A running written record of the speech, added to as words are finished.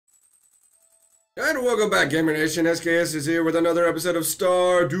And welcome back, Gamer Nation. SKS is here with another episode of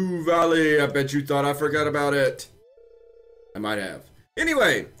Stardew Valley. I bet you thought I forgot about it. I might have.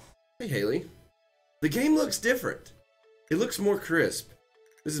 Anyway, hey Haley. The game looks different. It looks more crisp.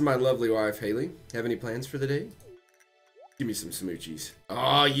 This is my lovely wife, Haley. Have any plans for the day? Give me some smoochies.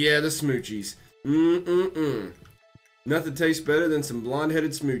 Oh yeah, the smoochies. Nothing tastes better than some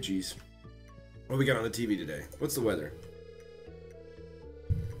blonde-headed smoochies. What we got on the TV today? What's the weather?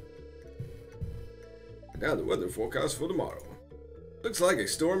 Now the weather forecast for tomorrow. Looks like a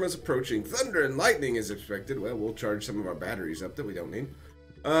storm is approaching. Thunder and lightning is expected. Well, we'll charge some of our batteries up that we don't need.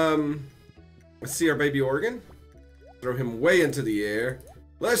 Let's see our baby Oregon. Throw him way into the air.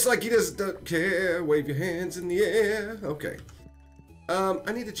 Less like he doesn't care. Wave your hands in the air. Okay.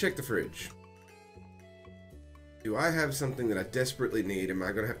 I need to check the fridge. Do I have something that I desperately need? Am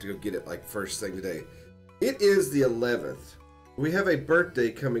I going to have to go get it like first thing today? It is the 11th. We have a birthday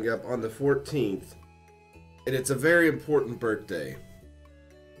coming up on the 14th. And it's a very important birthday.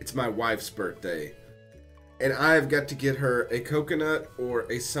 It's my wife's birthday. And I've got to get her a coconut or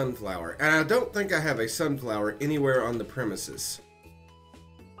a sunflower. And I don't think I have a sunflower anywhere on the premises.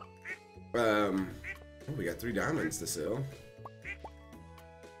 Oh, we got 3 diamonds to sell.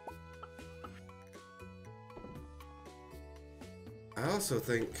 I also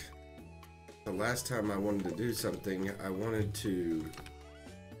think the last time I wanted to do something, I wanted to...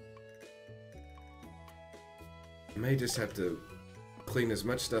 I may just have to clean as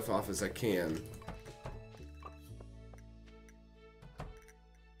much stuff off as I can.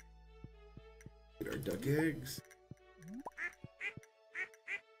 Get our duck eggs.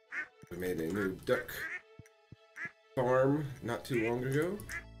 We made a new duck farm not too long ago.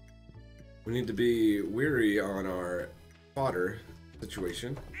 We need to be weary on our fodder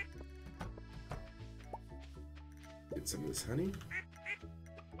situation. Get some of this honey.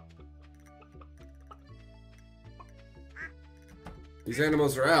 These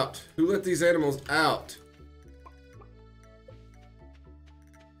animals are out. Who let these animals out?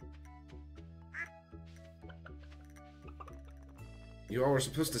 You all are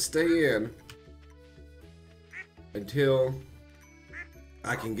supposed to stay in until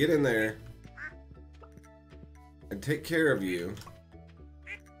I can get in there and take care of you.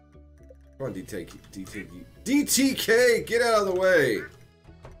 Come on, DTK, get out of the way.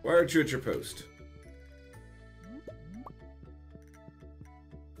 Why aren't you at your post?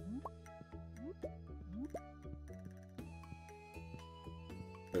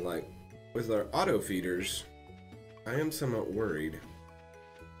 And like, with our auto feeders, I am somewhat worried.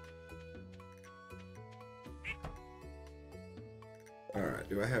 Alright,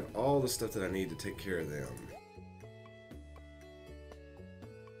 do I have all the stuff that I need to take care of them?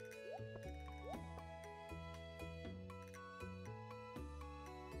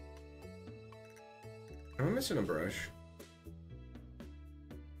 Am I missing a brush?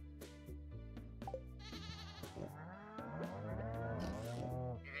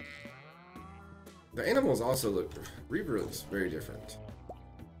 The animals also look... Reaver looks very different.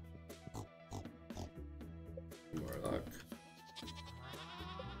 Warlock.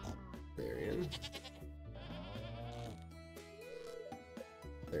 Therian.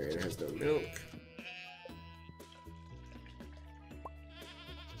 Therian has no milk.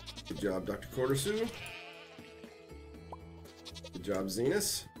 Good job, Dr. Cordersu. Good job,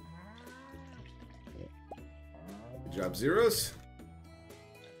 Zenus. Good job, Zeros.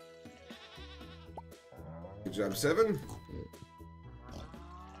 Good job, 7.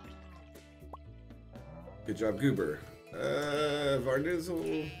 Good job, Goober.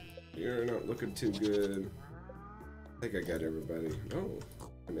 Varnizzle, you're not looking too good. I think I got everybody. Oh,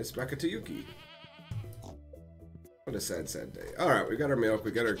 I missed Bakatayuki. What a sad, sad day. Alright, we got our milk,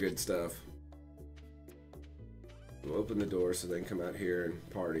 we got our good stuff. We'll open the door so they can come out here and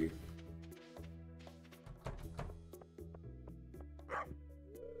party.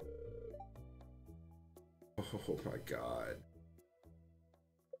 Oh my god.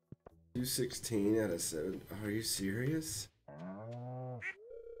 216 out of 7. Are you serious?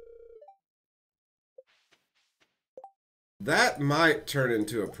 That might turn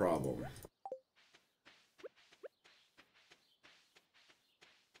into a problem.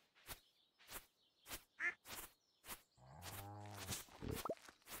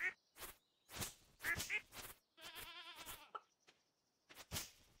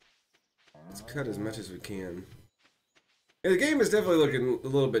 Let's cut as much as we can. Yeah, the game is definitely looking a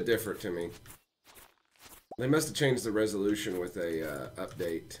little bit different to me. They must have changed the resolution with a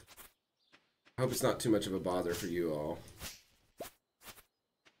update. I hope it's not too much of a bother for you all.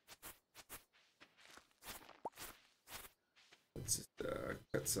 Let's just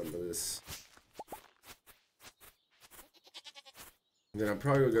cut some of this Then I'm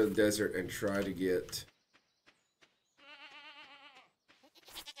probably gonna go to the desert and try to get.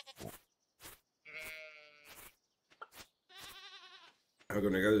 I'm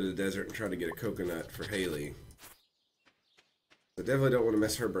gonna go to the desert and try to get a coconut for Haley. I definitely don't want to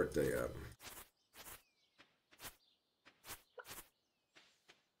mess her birthday up.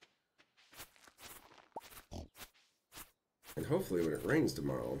 And hopefully when it rains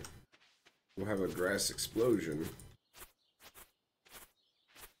tomorrow, we'll have a grass explosion.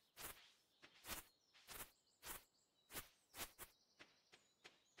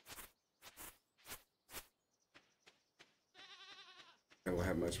 And we'll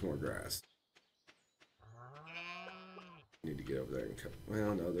have much more grass. Need to get over there and cut.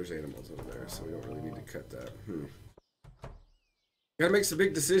 Well, no, there's animals over there, so we don't really need to cut that. Gotta make some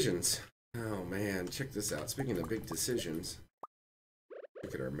big decisions. Oh man, check this out. Speaking of big decisions,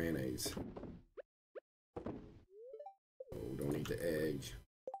 look at our mayonnaise. Oh, don't eat the egg.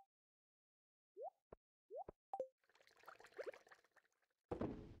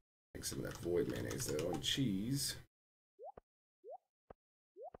 Make some of that void mayonnaise though, and cheese.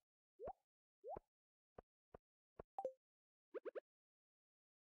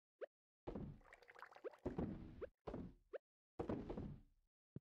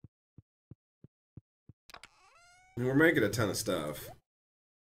 And we're making a ton of stuff.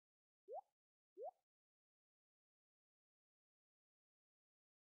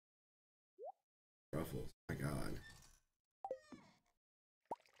 Ruffles, my god.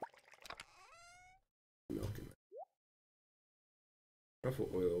 Milk in there. Ruffle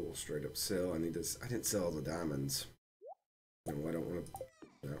oil will straight up sell. I need this. I didn't sell all the diamonds. No, I don't want to.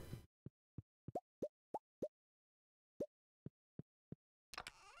 No.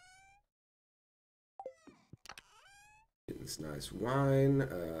 Getting this nice wine.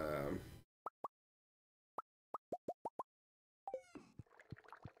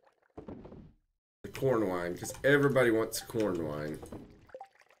 The corn wine, because everybody wants corn wine.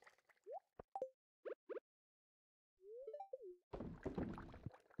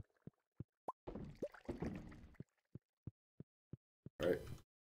 Alright,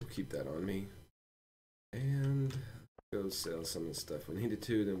 we'll keep that on me. And go sell some of the stuff we needed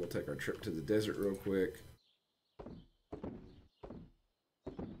to, then we'll take our trip to the desert real quick.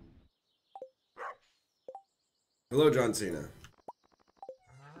 Hello, John Cena.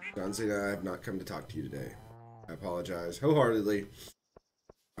 John Cena, I have not come to talk to you today. I apologize wholeheartedly.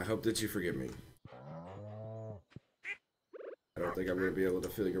 I hope that you forgive me. I don't think I'm going to be able to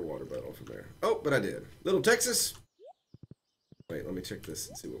fill your water bottle from there. Oh, but I did. Little Texas. Wait, let me check this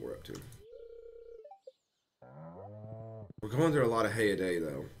and see what we're up to. We're going through a lot of hay a day,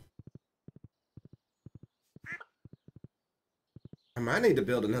 though. I might need to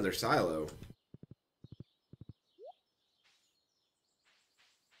build another silo.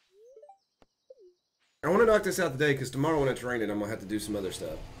 I want to knock this out today because tomorrow when it's raining, I'm going to have to do some other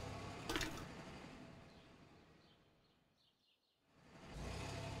stuff.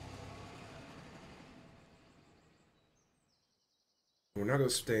 We're not going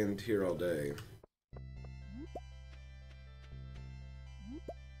to stand here all day.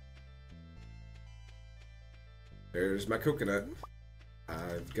 There's my coconut.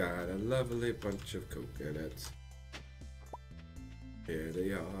 I've got a lovely bunch of coconuts. Here they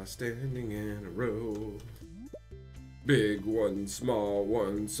are, standing in a row. Big one, small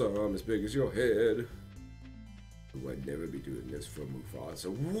one, some as big as your head. Oh, I'd never be doing this for Mufasa.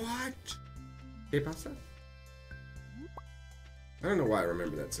 What? ¿Qué pasa? I don't know why I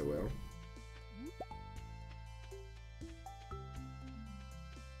remember that so well.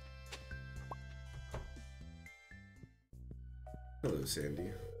 Hello,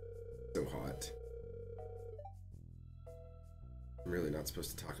 Sandy. So hot. I'm really not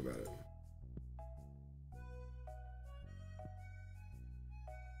supposed to talk about it.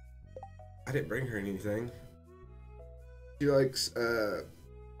 I didn't bring her anything. She likes,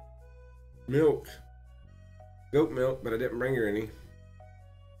 milk. Goat milk, but I didn't bring her any.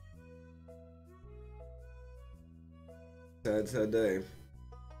 Sad, sad day.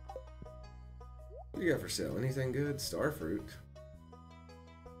 What do you got for sale? Anything good? Starfruit.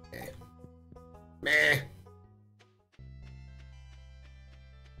 Eh. Meh.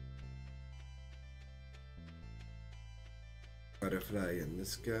 Butterfly in the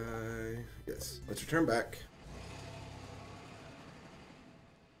sky. Yes. Let's return back.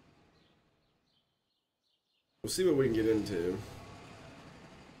 We'll see what we can get into.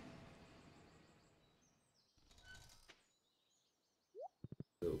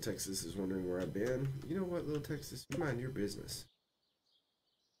 Little Texas is wondering where I've been. You know what, Little Texas? You mind your business.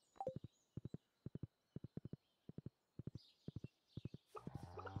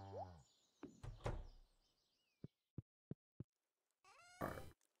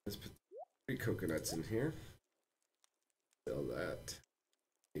 Let's put 3 coconuts in here. Sell that.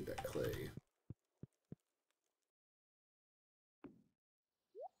 Need that clay.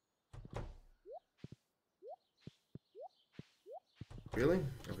 Really?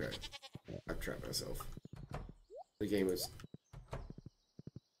 Okay. I've trapped myself. The game is...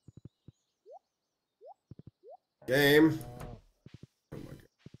 Game! Oh my god.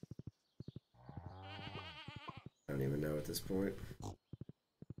 I don't even know at this point.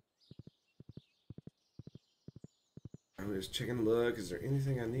 I'm just checking a look. Is there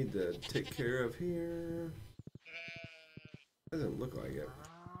anything I need to take care of here? Doesn't look like it.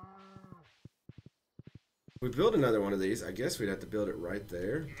 We build another one of these. I guess we'd have to build it right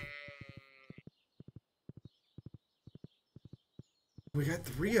there. We got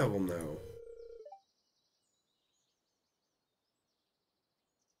 3 of them though.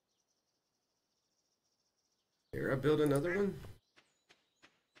 Here, I build another one.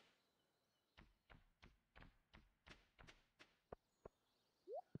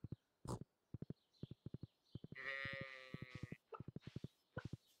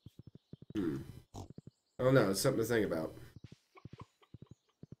 Oh no, it's something to think about.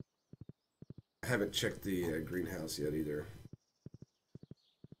 I haven't checked the greenhouse yet either.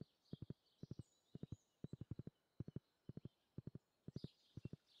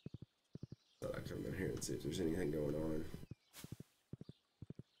 Thought I'd come in here and see if there's anything going on.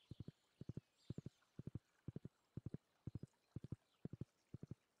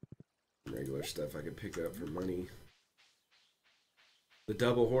 Regular stuff I could pick up for money. The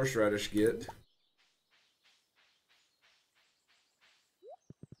double horseradish get.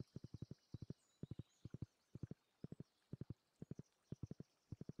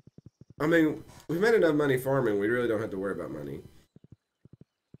 I mean, we've made enough money farming, we really don't have to worry about money.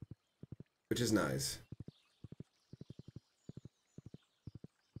 Which is nice.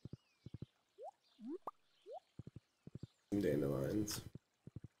 Some dandelions.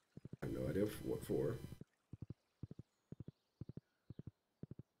 I have no idea what for.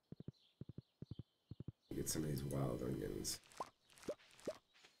 Get some of these wild onions.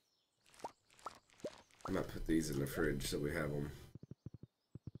 I might put these in the fridge so we have them.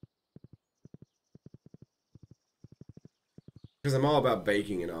 Because I'm all about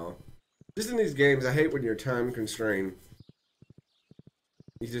baking and all. Just in these games, I hate when you're time constrained.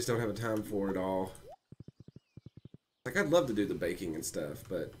 You just don't have a time for it all. Like, I'd love to do the baking and stuff,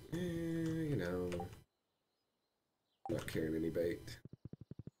 but, you know, I'm not carrying any baked.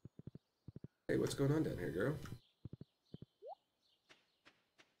 Hey, what's going on down here, girl?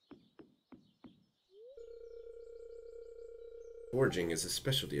 Foraging is a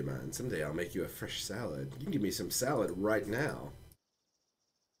specialty of mine. Someday I'll make you a fresh salad. You can give me some salad right now.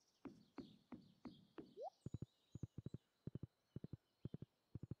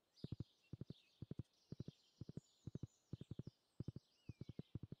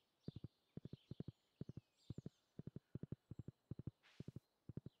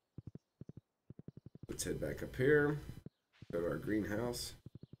 Let's head back up here. Go to our greenhouse.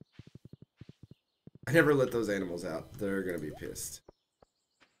 I never let those animals out. They're gonna be pissed.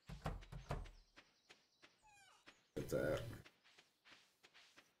 Put that.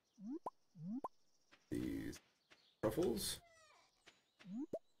 These truffles.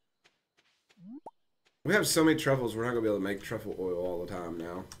 We have so many truffles, we're not gonna be able to make truffle oil all the time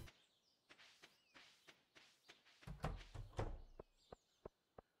now.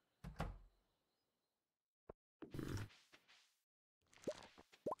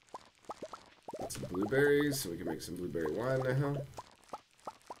 Some blueberries, so we can make some blueberry wine now.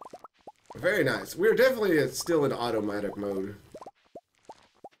 Very nice. We're definitely still in automatic mode.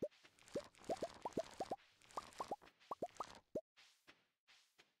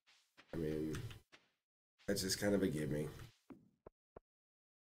 I mean, that's just kind of a gimme.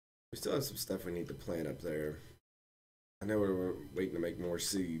 We still have some stuff we need to plant up there. I know we're waiting to make more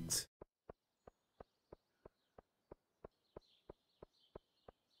seeds.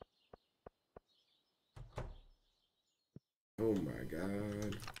 Oh my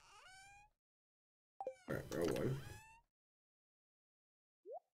god. Alright, row one.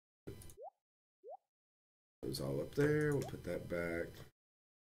 Those all up there. We'll put that back.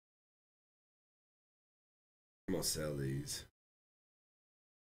 I'm gonna sell these.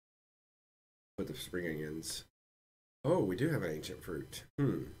 Put the spring onions. Oh, we do have an ancient fruit.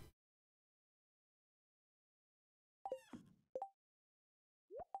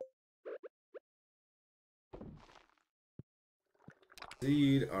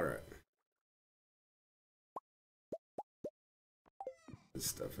 Seed. Alright. This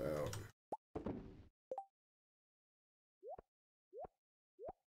stuff out.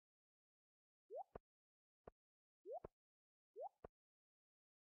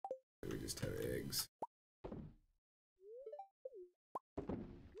 just have eggs.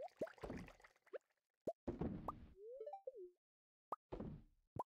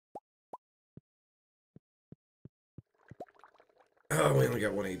 Oh, we only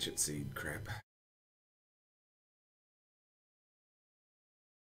got one ancient seed. Crap.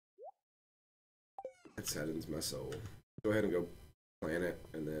 That saddens my soul. Go ahead and go plant it,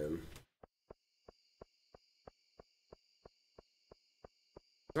 and then...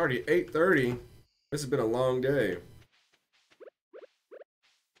 It's already 8:30. This has been a long day.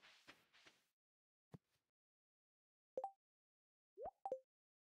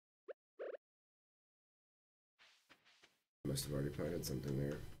 Must have already planted something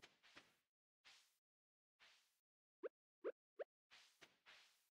there.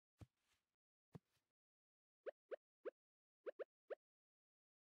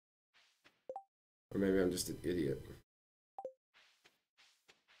 Or maybe I'm just an idiot.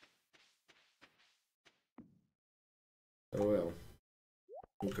 Oh well.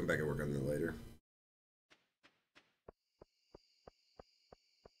 We'll come back and work on that later.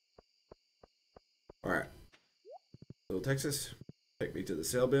 Alright. Little Texas, take me to the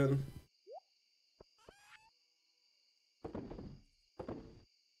sale bin.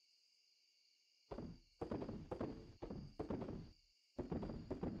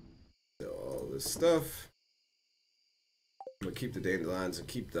 Sell all this stuff. I'm gonna keep the dandelions and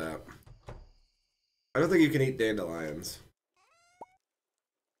keep that. I don't think you can eat dandelions.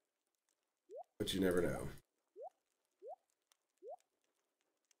 But you never know.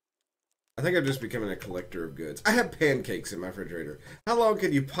 I think I'm just becoming a collector of goods. I have pancakes in my refrigerator. How long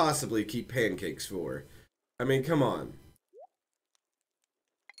can you possibly keep pancakes for? I mean, come on.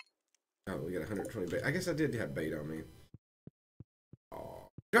 Oh, we got 120 bait. I guess I did have bait on me. Oh.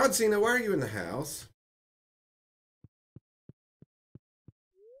 John Cena, why are you in the house?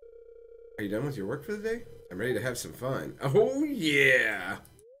 Are you done with your work for the day? I'm ready to have some fun. Oh, yeah.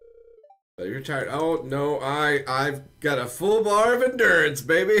 So you're tired. Oh, no, I've got a full bar of endurance,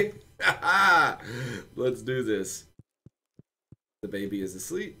 baby. Let's do this. The baby is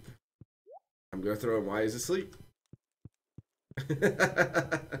asleep. I'm going to throw him while he's asleep.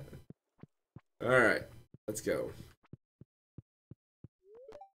 Alright, let's go.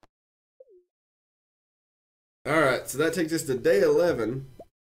 Alright, so that takes us to day 11.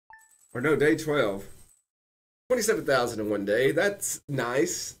 Or no, day 12. 27,000 in one day. That's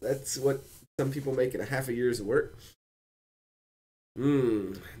nice. That's what some people make in a half a year's work.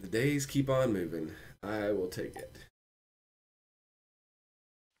 The days keep on moving. I will take it.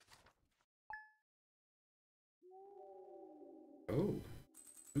 Oh,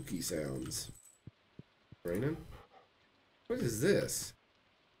 spooky sounds. Raining? What is this?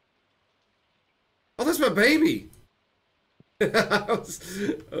 Oh, that's my baby! I was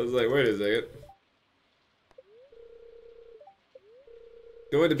like, wait a second.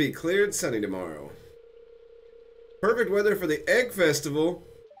 Going to be clear and sunny tomorrow. Perfect weather for the egg festival.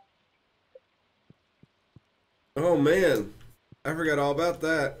 Oh man, I forgot all about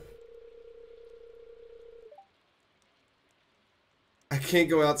that. I can't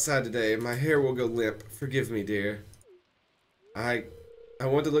go outside today. My hair will go limp. Forgive me, dear. I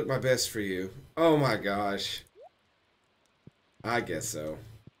want to look my best for you. Oh my gosh. I guess so.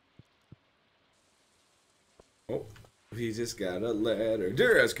 Oh, he just got a letter.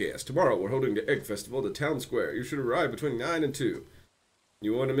 Dear SKS, tomorrow we're holding the egg festival at the town square. You should arrive between 9 and 2.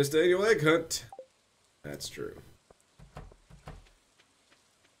 You want to miss the annual egg hunt? That's true.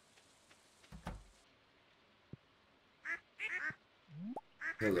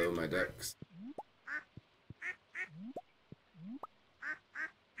 Hello, my ducks.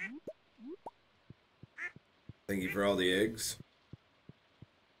 Thank you for all the eggs.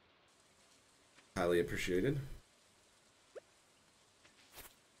 Highly appreciated.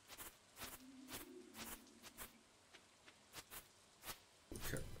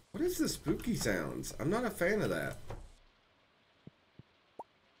 Okay. What is the spooky sounds? I'm not a fan of that.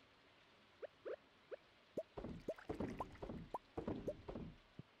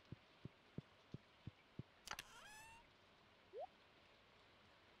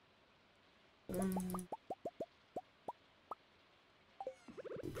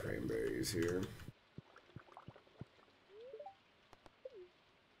 Cranberries here.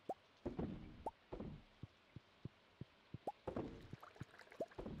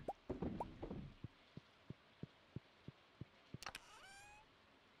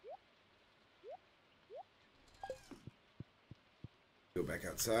 Go back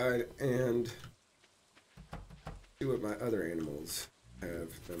outside and see what my other animals have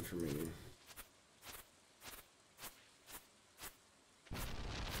done for me.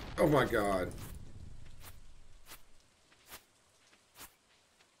 Oh my god.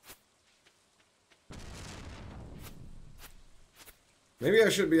 Maybe I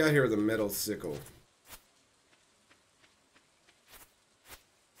should be out here with a metal sickle.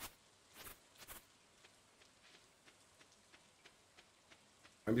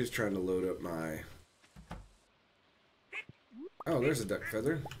 I'm just trying to load up my... Oh, there's a duck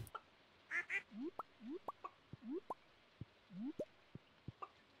feather.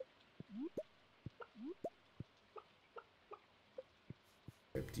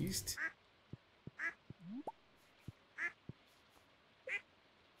 Baptiste.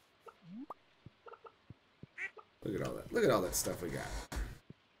 Look at all that. Look at all that stuff we got.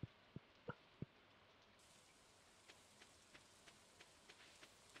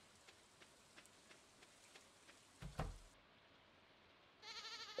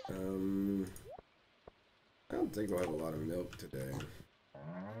 I don't think we'll have a lot of milk today.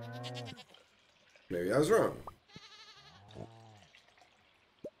 Maybe I was wrong.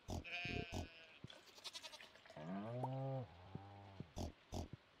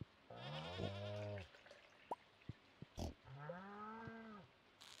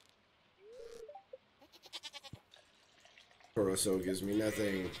 Toroso gives me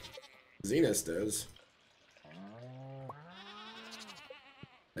nothing. Zenus does.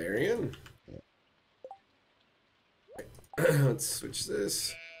 Arian? Let's switch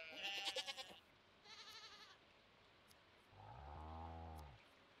this.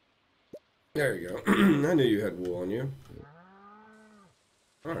 There you go. I knew you had wool on you.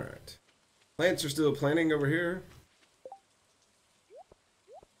 Alright. Plants are still planting over here.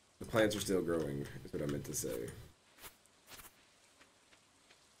 The plants are still growing, is what I meant to say.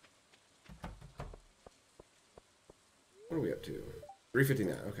 What are we up to?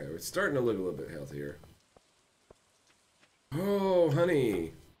 359. Okay, we're starting to look a little bit healthier. Oh,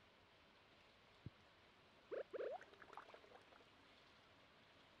 honey.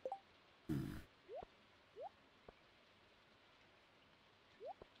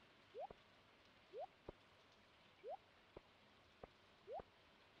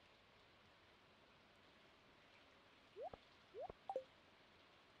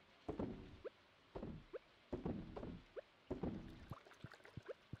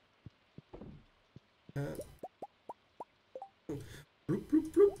 Bloop, bloop,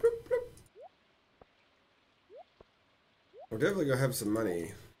 bloop, bloop, bloop. We're definitely gonna have some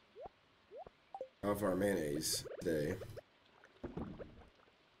money off our mayonnaise today.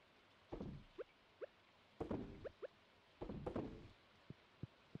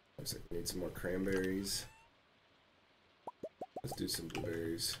 Looks like we need some more cranberries. Let's do some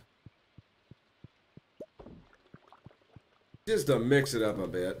blueberries. Just to mix it up a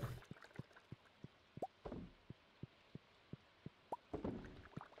bit.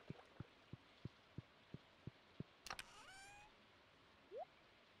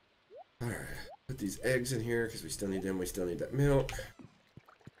 Alright, put these eggs in here because we still need them. We still need that milk.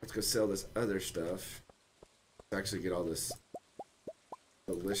 Let's go sell this other stuff. Let's actually get all this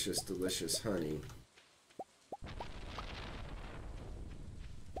delicious, delicious honey.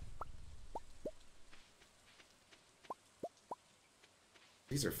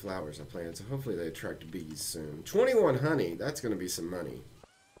 These are flowers I planted, so hopefully they attract bees soon. 21 honey, that's going to be some money.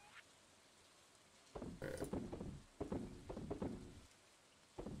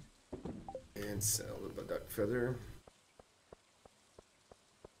 And sell the duck feather.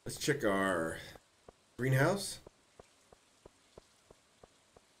 Let's check our greenhouse.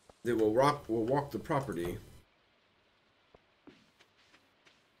 Then we'll walk the property.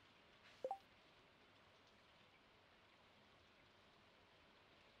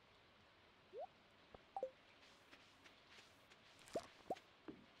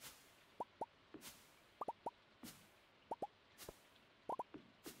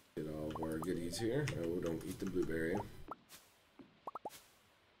 Get all of our goodies here. Oh, don't eat the blueberry.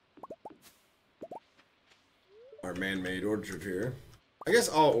 Our man-made orchard here. I guess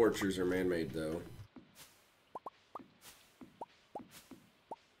all orchards are man-made, though.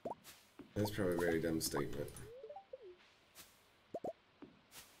 That's probably a very dumb statement.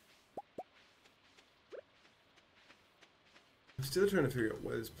 I'm still trying to figure out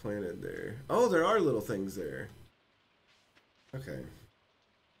what is planted there. Oh, there are little things there. Okay.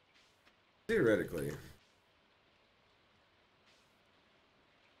 Theoretically.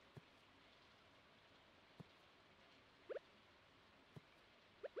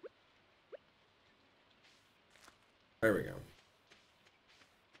 There we go.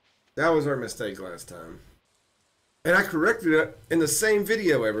 That was our mistake last time. And I corrected it in the same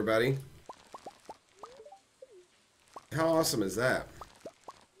video, everybody. How awesome is that?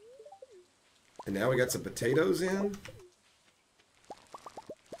 And now we got some potatoes in.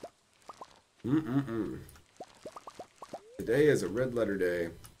 Today is a red letter day.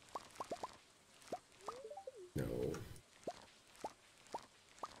 No.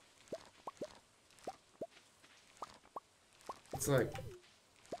 It's like,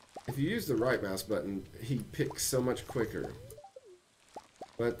 if you use the right mouse button, he picks so much quicker.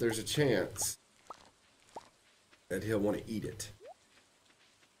 But there's a chance that he'll want to eat it.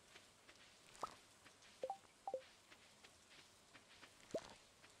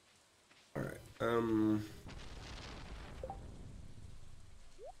 Alright,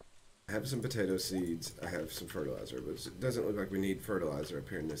 I have some potato seeds, I have some fertilizer, but it doesn't look like we need fertilizer up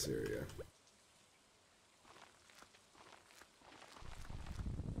here in this area.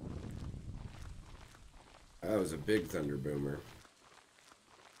 That was a big thunder boomer.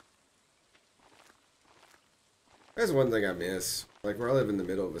 That's one thing I miss. Like, where I live in the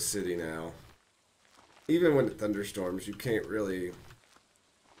middle of a city now. Even when it thunderstorms, you can't really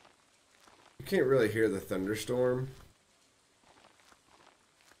hear the thunderstorm.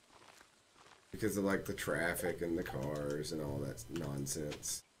 Because of, like, the traffic and the cars and all that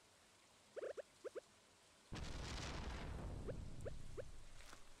nonsense.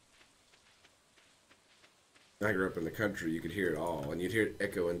 I grew up in the country, you could hear it all, and you'd hear it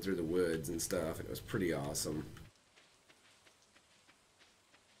echoing through the woods and stuff, and it was pretty awesome.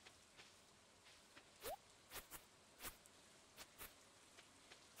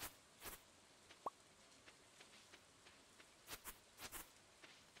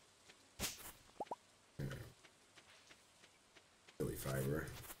 Silly fiber.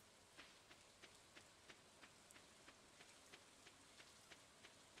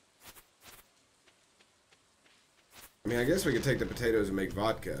 I mean, I guess we could take the potatoes and make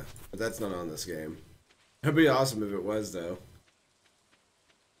vodka, but that's not on this game. That'd be awesome if it was, though.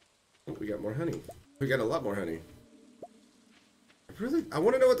 Oh, we got more honey. We got a lot more honey. I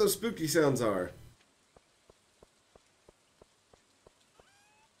want to know what those spooky sounds are.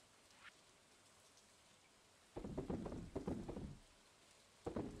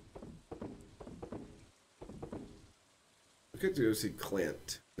 We could go see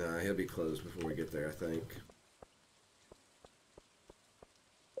Clint. Nah, he'll be closed before we get there, I think.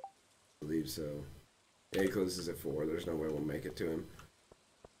 I believe so. Yeah, he closes at 4. There's no way we'll make it to him.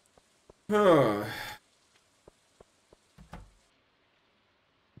 Huh.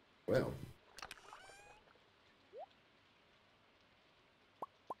 Well.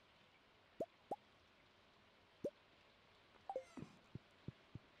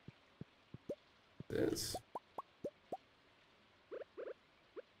 This.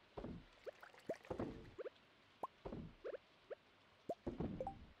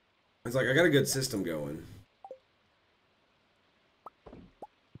 It's like, I got a good system going.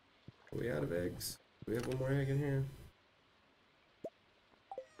 Are we out of eggs? Do we have one more egg in here?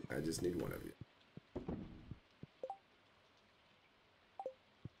 I just need one of you.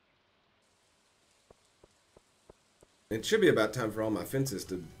 It should be about time for all my fences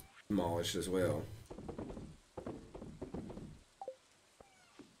to demolish as well.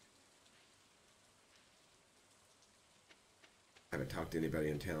 I haven't talked to anybody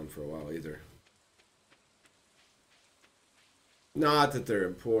in town for a while either. Not that they're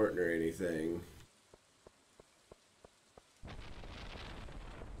important or anything. I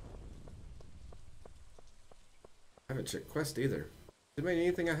haven't checked Quest either. Did I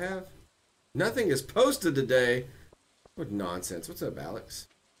anything I have? Nothing is posted today. What nonsense. What's up, Alex?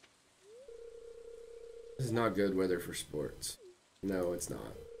 This is not good weather for sports. No, it's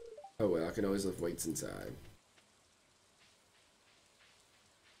not. Oh well, I can always lift weights inside.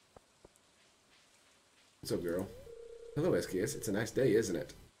 What's up, girl? Hello, SKS. It's a nice day, isn't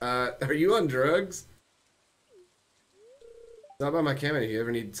it? Are you on drugs? Stop by my cabin if you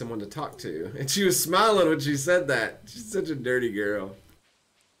ever need someone to talk to. And she was smiling when she said that. She's such a dirty girl.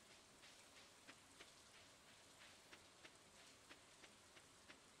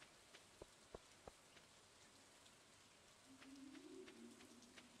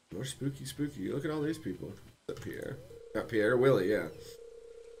 More spooky, spooky. Look at all these people. Up Pierre. Not Pierre, Willie, yeah.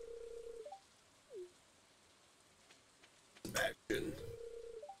 Action.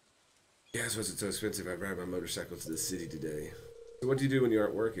 Gas wasn't so expensive, I'd ride my motorcycle to the city today. So what do you do when you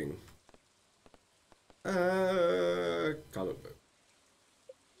aren't working? Comic book.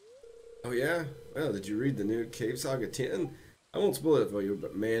 Oh yeah? Well, did you read the new Cave Saga 10? I won't spoil it for you,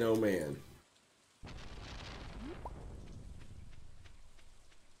 but man oh man.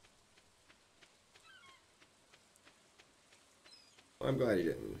 Well, I'm glad he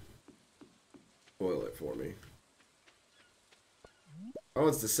didn't spoil it for me. Oh,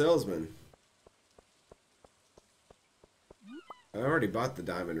 it's the salesman. already bought the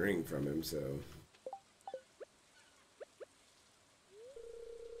diamond ring from him, so...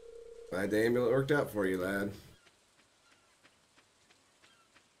 Glad the amulet worked out for you, lad.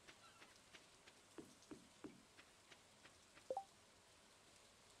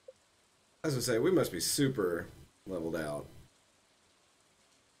 As I say, we must be super leveled out.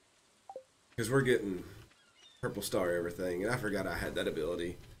 Because we're getting purple star everything, and I forgot I had that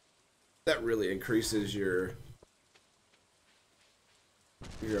ability. That really increases your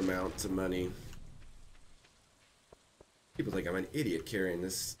amounts of money. People think I'm an idiot carrying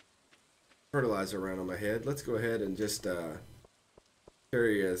this fertilizer around on my head. Let's go ahead and just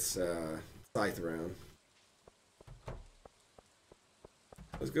carry this scythe around.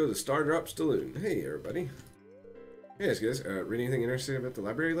 Let's go to Stardrop Saloon. Hey, everybody. Hey, guys. Read anything interesting about the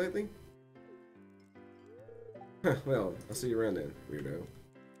library lately? Huh, well, I'll see you around then, weirdo.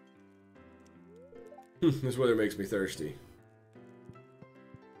 This weather makes me thirsty.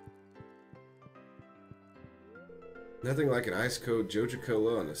 Nothing like an ice-cold Joja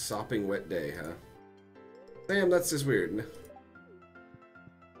Cola on a sopping wet day, huh? Damn, that's just weird.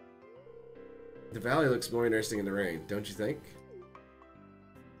 The valley looks more interesting in the rain, don't you think?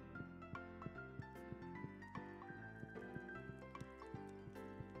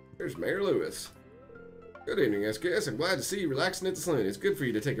 There's Mayor Lewis. Good evening, SKS. I'm glad to see you relaxing at the saloon. It's good for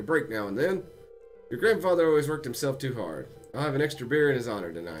you to take a break now and then. Your grandfather always worked himself too hard. I'll have an extra beer in his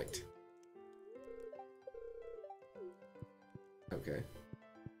honor tonight. Okay.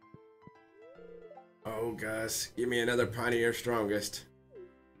 Oh, Gus. Give me another pint of your strongest.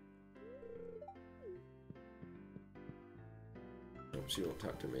 Oh, she won't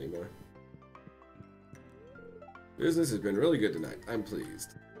talk to me anymore. Business has been really good tonight. I'm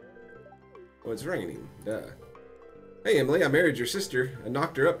pleased. Oh, it's raining. Duh. Hey, Emily, I married your sister. I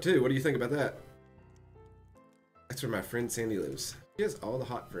knocked her up, too. What do you think about that? That's where my friend Sandy lives. She has all the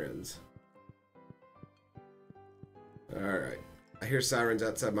hot friends. Alright. I hear sirens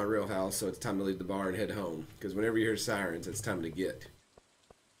outside my real house, so it's time to leave the bar and head home. Because whenever you hear sirens, it's time to get.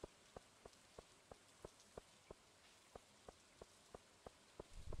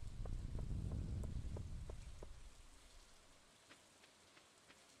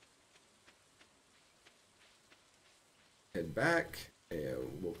 Head back, and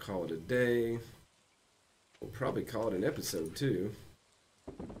we'll call it a day. We'll probably call it an episode, too.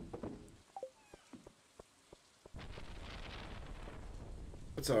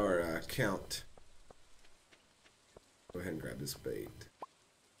 What's our count? Go ahead and grab this bait.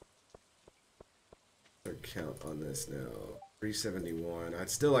 Our count on this now. 371.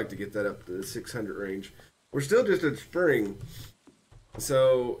 I'd still like to get that up to the 600 range. We're still just at spring,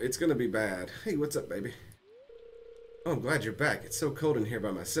 so it's going to be bad. Hey, what's up, baby? Oh, I'm glad you're back. It's so cold in here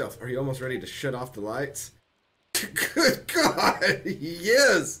by myself. Are you almost ready to shut off the lights? Good God!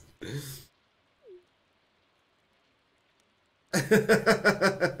 Yes!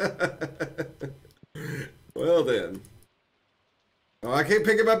 Well then. Oh, I can't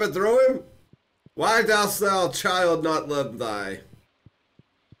pick him up and throw him? Why dost thou, child, not love thy?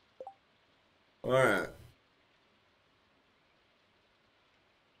 Alright.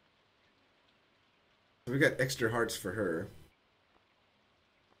 We got extra hearts for her.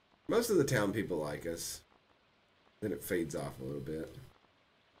 Most of the town people like us. Then it fades off a little bit.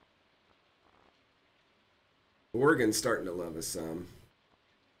 Oregon's starting to love us some.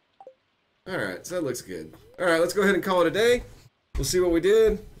 Alright, so that looks good. Alright, let's go ahead and call it a day. We'll see what we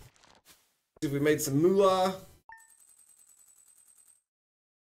did. See if we made some moolah.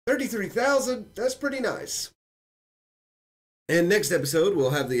 33,000, that's pretty nice. And next episode,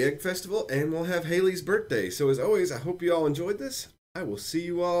 we'll have the Egg Festival, and we'll have Haley's birthday. So as always, I hope you all enjoyed this. I will see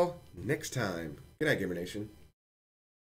you all next time. Good night, Gamer Nation.